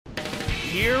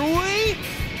here we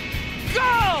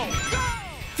go!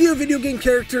 Few video game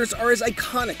characters are as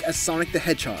iconic as Sonic the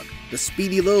Hedgehog. The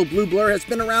speedy little blue blur has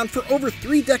been around for over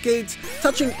 3 decades,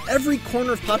 touching every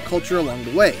corner of pop culture along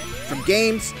the way, from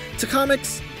games, to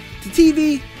comics, to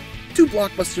TV, to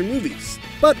blockbuster movies.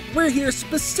 But we're here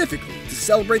specifically to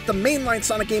celebrate the mainline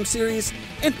Sonic game series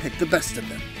and pick the best of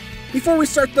them. Before we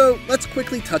start though, let's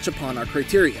quickly touch upon our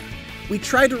criteria. We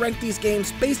try to rank these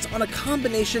games based on a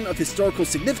combination of historical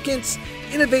significance,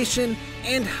 innovation,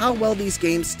 and how well these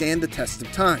games stand the test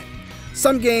of time.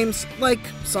 Some games, like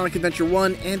Sonic Adventure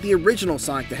 1 and the original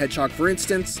Sonic the Hedgehog for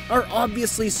instance, are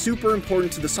obviously super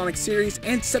important to the Sonic series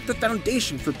and set the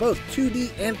foundation for both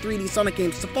 2D and 3D Sonic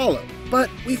games to follow, but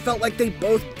we felt like they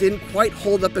both didn't quite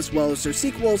hold up as well as their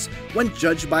sequels when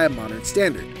judged by a modern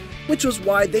standard, which was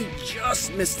why they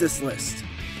just missed this list.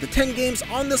 The 10 games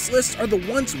on this list are the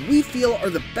ones we feel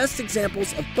are the best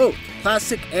examples of both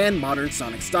classic and modern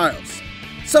Sonic styles.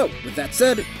 So, with that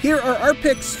said, here are our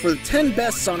picks for the 10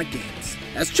 best Sonic games,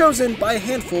 as chosen by a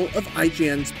handful of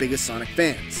IGN's biggest Sonic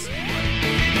fans.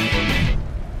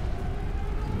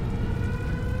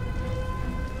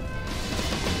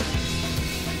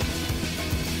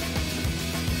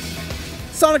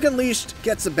 Sonic Unleashed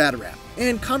gets a bad rap,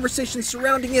 and conversation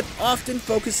surrounding it often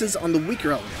focuses on the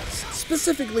weaker elements,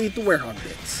 specifically the Werehog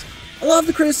bits. A lot of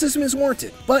the criticism is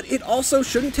warranted, but it also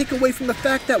shouldn't take away from the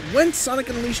fact that when Sonic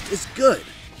Unleashed is good,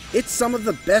 it's some of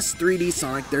the best 3D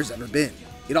Sonic there's ever been.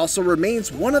 It also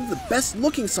remains one of the best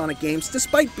looking Sonic games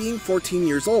despite being 14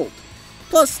 years old.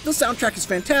 Plus, the soundtrack is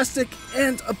fantastic,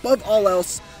 and above all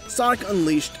else, Sonic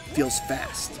Unleashed feels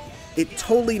fast. It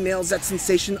totally nails that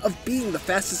sensation of being the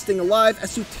fastest thing alive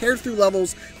as you tear through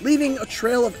levels, leaving a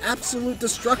trail of absolute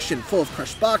destruction full of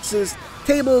crushed boxes,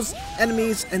 tables,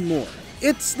 enemies, and more.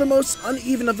 It's the most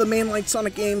uneven of the mainline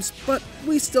Sonic games, but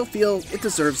we still feel it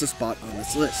deserves a spot on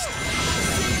this list.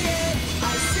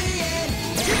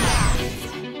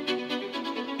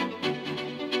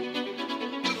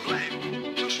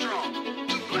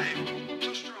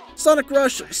 Sonic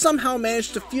Rush somehow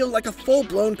managed to feel like a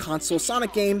full-blown console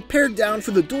Sonic game pared down for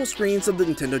the dual screens of the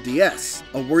Nintendo DS.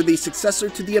 A worthy successor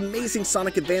to the amazing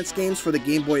Sonic Advance games for the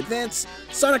Game Boy Advance,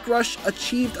 Sonic Rush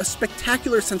achieved a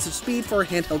spectacular sense of speed for a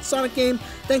handheld Sonic game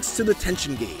thanks to the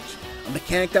tension gauge, a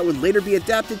mechanic that would later be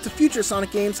adapted to future Sonic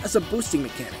games as a boosting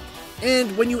mechanic.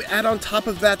 And when you add on top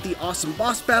of that the awesome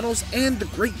boss battles and the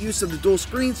great use of the dual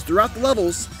screens throughout the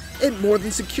levels, it more than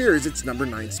secures its number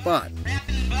 9 spot.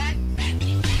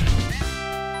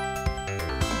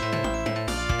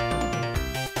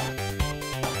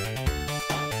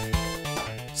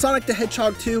 Sonic the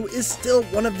Hedgehog 2 is still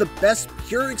one of the best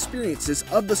pure experiences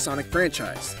of the Sonic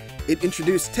franchise. It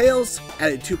introduced Tails,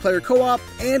 added 2-player co-op,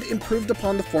 and improved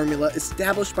upon the formula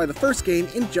established by the first game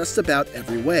in just about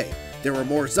every way. There were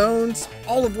more zones,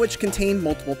 all of which contained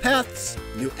multiple paths,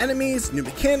 new enemies, new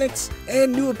mechanics,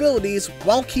 and new abilities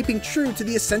while keeping true to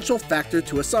the essential factor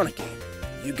to a Sonic game.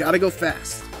 You gotta go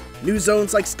fast. New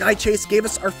zones like Sky Chase gave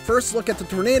us our first look at the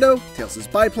Tornado, Tails'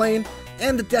 biplane,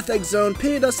 and the Death Egg Zone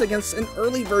pitted us against an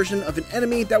early version of an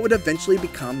enemy that would eventually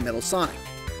become Metal Sonic.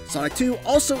 Sonic 2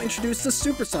 also introduced the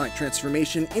Super Sonic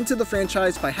transformation into the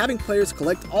franchise by having players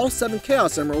collect all 7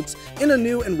 Chaos Emeralds in a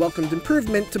new and welcomed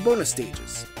improvement to bonus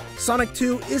stages. Sonic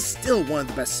 2 is still one of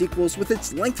the best sequels with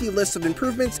its lengthy list of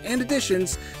improvements and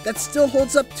additions that still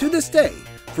holds up to this day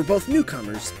for both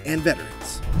newcomers and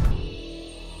veterans.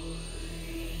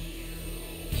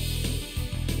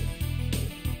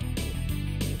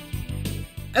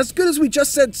 As good as we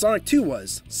just said Sonic 2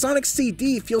 was, Sonic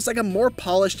CD feels like a more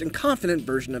polished and confident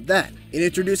version of that. It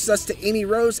introduces us to Amy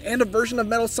Rose and a version of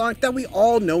Metal Sonic that we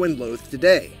all know and loathe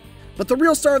today. But the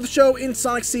real star of the show in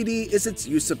Sonic CD is its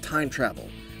use of time travel,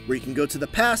 where you can go to the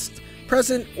past,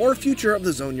 present, or future of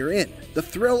the zone you're in. The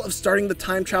thrill of starting the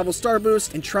time travel star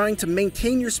boost and trying to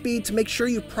maintain your speed to make sure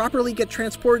you properly get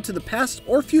transported to the past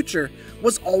or future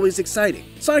was always exciting.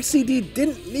 Sonic CD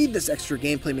didn't need this extra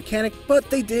gameplay mechanic, but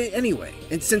they did it anyway.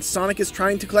 And since Sonic is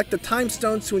trying to collect the time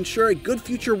stones to ensure a good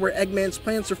future where Eggman's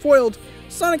plans are foiled,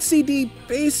 Sonic CD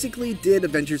basically did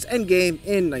Avengers Endgame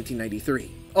in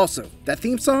 1993. Also, that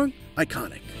theme song?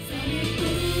 Iconic.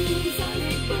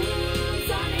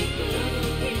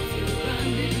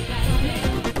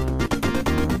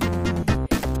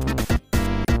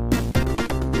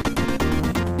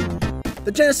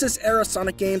 The Genesis-era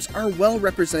Sonic games are well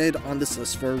represented on this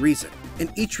list for a reason,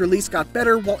 and each release got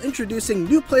better while introducing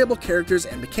new playable characters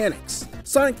and mechanics.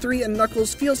 Sonic 3 and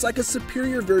Knuckles feels like a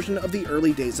superior version of the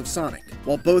early days of Sonic.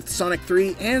 While both Sonic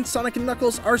 3 and Sonic &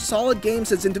 Knuckles are solid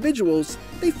games as individuals,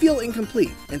 they feel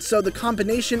incomplete, and so the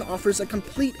combination offers a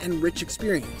complete and rich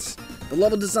experience. The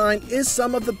level design is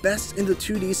some of the best in the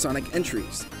 2D Sonic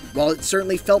entries. While it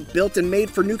certainly felt built and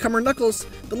made for newcomer Knuckles,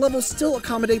 the levels still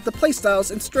accommodate the playstyles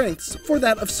and strengths for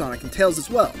that of Sonic and Tails as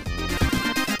well.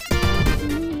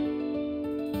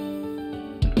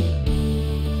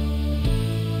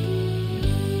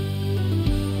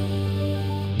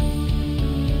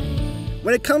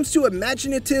 When it comes to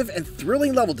imaginative and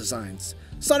thrilling level designs,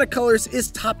 Sonic Colors is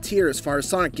top tier as far as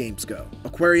Sonic games go.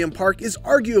 Aquarium Park is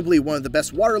arguably one of the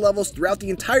best water levels throughout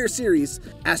the entire series,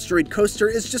 Asteroid Coaster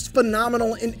is just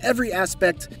phenomenal in every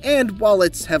aspect, and while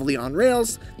it's heavily on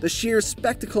rails, the sheer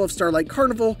spectacle of Starlight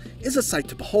Carnival is a sight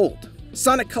to behold.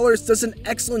 Sonic Colors does an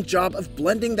excellent job of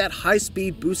blending that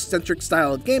high-speed, boost-centric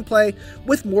style of gameplay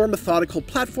with more methodical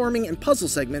platforming and puzzle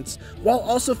segments, while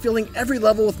also filling every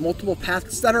level with multiple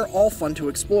paths that are all fun to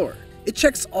explore. It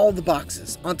checks all the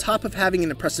boxes, on top of having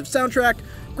an impressive soundtrack,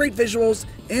 great visuals,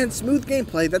 and smooth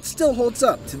gameplay that still holds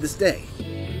up to this day.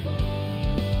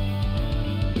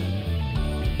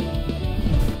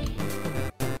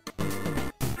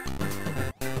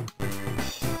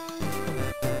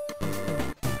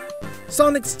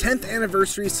 Sonic's 10th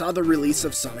anniversary saw the release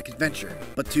of Sonic Adventure,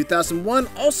 but 2001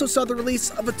 also saw the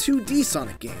release of a 2D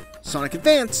Sonic game, Sonic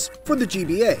Advance, for the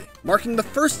GBA, marking the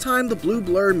first time the blue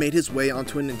blur made his way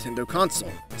onto a Nintendo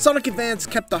console. Sonic Advance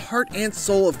kept the heart and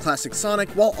soul of classic Sonic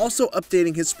while also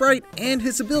updating his sprite and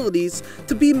his abilities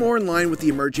to be more in line with the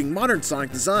emerging modern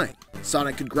Sonic design.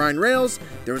 Sonic could grind rails,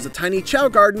 there was a tiny Chow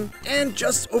Garden, and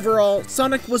just overall,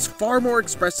 Sonic was far more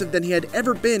expressive than he had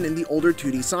ever been in the older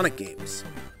 2D Sonic games.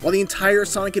 While the entire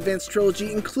Sonic Advance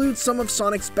trilogy includes some of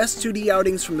Sonic's best 2D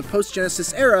outings from the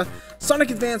post-Genesis era, Sonic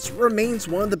Advance remains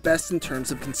one of the best in terms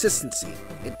of consistency.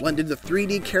 It blended the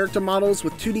 3D character models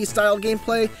with 2D style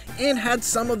gameplay, and had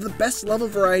some of the best level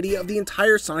variety of the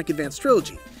entire Sonic Advance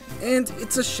trilogy. And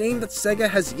it's a shame that Sega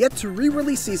has yet to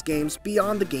re-release these games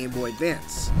beyond the Game Boy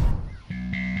Advance.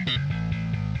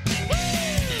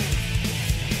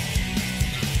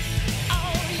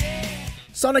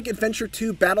 Sonic Adventure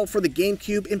 2 Battle for the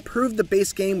GameCube improved the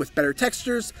base game with better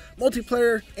textures,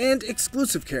 multiplayer, and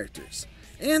exclusive characters.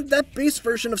 And that base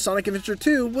version of Sonic Adventure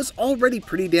 2 was already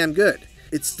pretty damn good.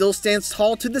 It still stands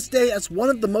tall to this day as one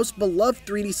of the most beloved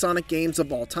 3D Sonic games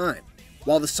of all time.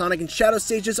 While the Sonic and Shadow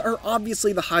stages are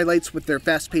obviously the highlights with their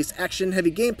fast-paced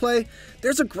action-heavy gameplay,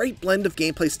 there's a great blend of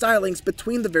gameplay stylings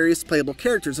between the various playable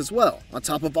characters as well. On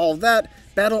top of all of that,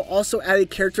 Battle also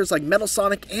added characters like Metal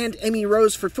Sonic and Amy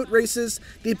Rose for foot races,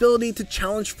 the ability to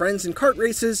challenge friends in kart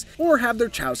races, or have their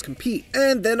Chows compete.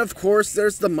 And then of course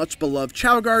there's the much beloved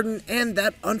Chow Garden and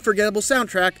that unforgettable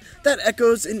soundtrack that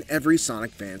echoes in every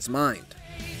Sonic fan's mind.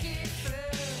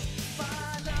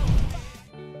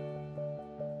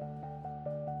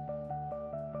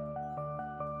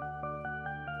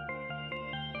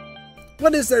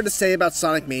 What is there to say about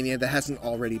Sonic Mania that hasn't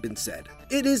already been said?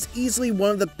 It is easily one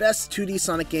of the best 2D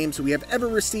Sonic games we have ever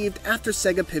received after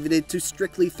Sega pivoted to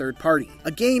strictly third-party.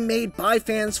 A game made by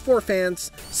fans for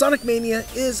fans, Sonic Mania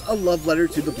is a love letter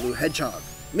to the Blue Hedgehog.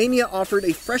 Mania offered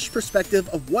a fresh perspective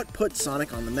of what put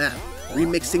Sonic on the map,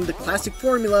 remixing the classic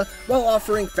formula while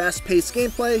offering fast-paced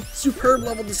gameplay, superb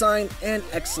level design, and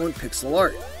excellent pixel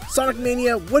art. Sonic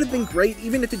Mania would have been great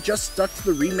even if it just stuck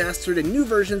to the remastered and new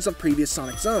versions of previous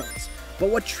Sonic zones. But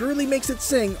what truly makes it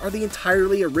sing are the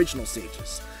entirely original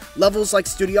stages. Levels like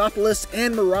Studiopolis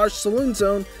and Mirage Saloon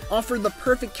Zone offer the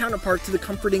perfect counterpart to the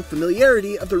comforting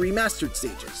familiarity of the remastered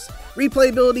stages.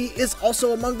 Replayability is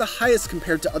also among the highest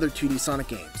compared to other 2D Sonic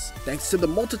games, thanks to the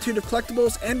multitude of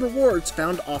collectibles and rewards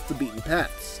found off the beaten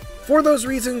paths. For those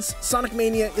reasons, Sonic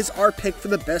Mania is our pick for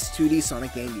the best 2D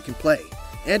Sonic game you can play.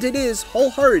 And it is,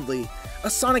 wholeheartedly,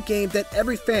 a Sonic game that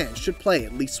every fan should play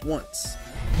at least once.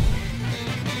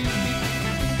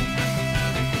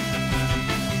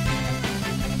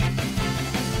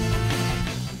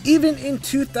 Even in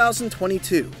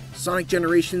 2022, Sonic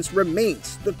Generations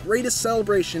remains the greatest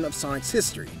celebration of Sonic's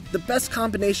history, the best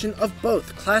combination of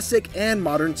both classic and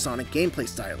modern Sonic gameplay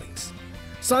stylings.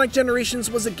 Sonic Generations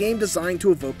was a game designed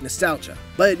to evoke nostalgia,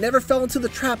 but it never fell into the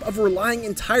trap of relying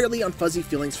entirely on fuzzy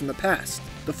feelings from the past.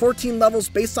 The 14 levels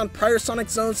based on prior Sonic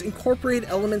zones incorporated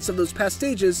elements of those past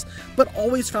stages, but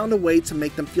always found a way to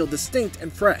make them feel distinct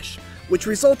and fresh, which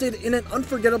resulted in an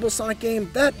unforgettable Sonic game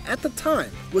that, at the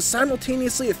time, was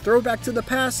simultaneously a throwback to the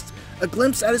past, a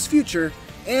glimpse at his future,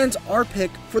 and our pick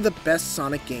for the best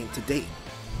Sonic game to date.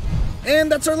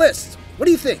 And that's our list! What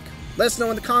do you think? Let us know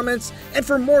in the comments, and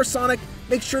for more Sonic,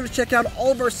 make sure to check out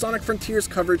all of our Sonic Frontiers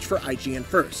coverage for IGN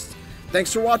first.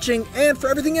 Thanks for watching, and for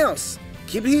everything else,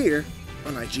 keep it here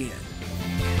on IGN.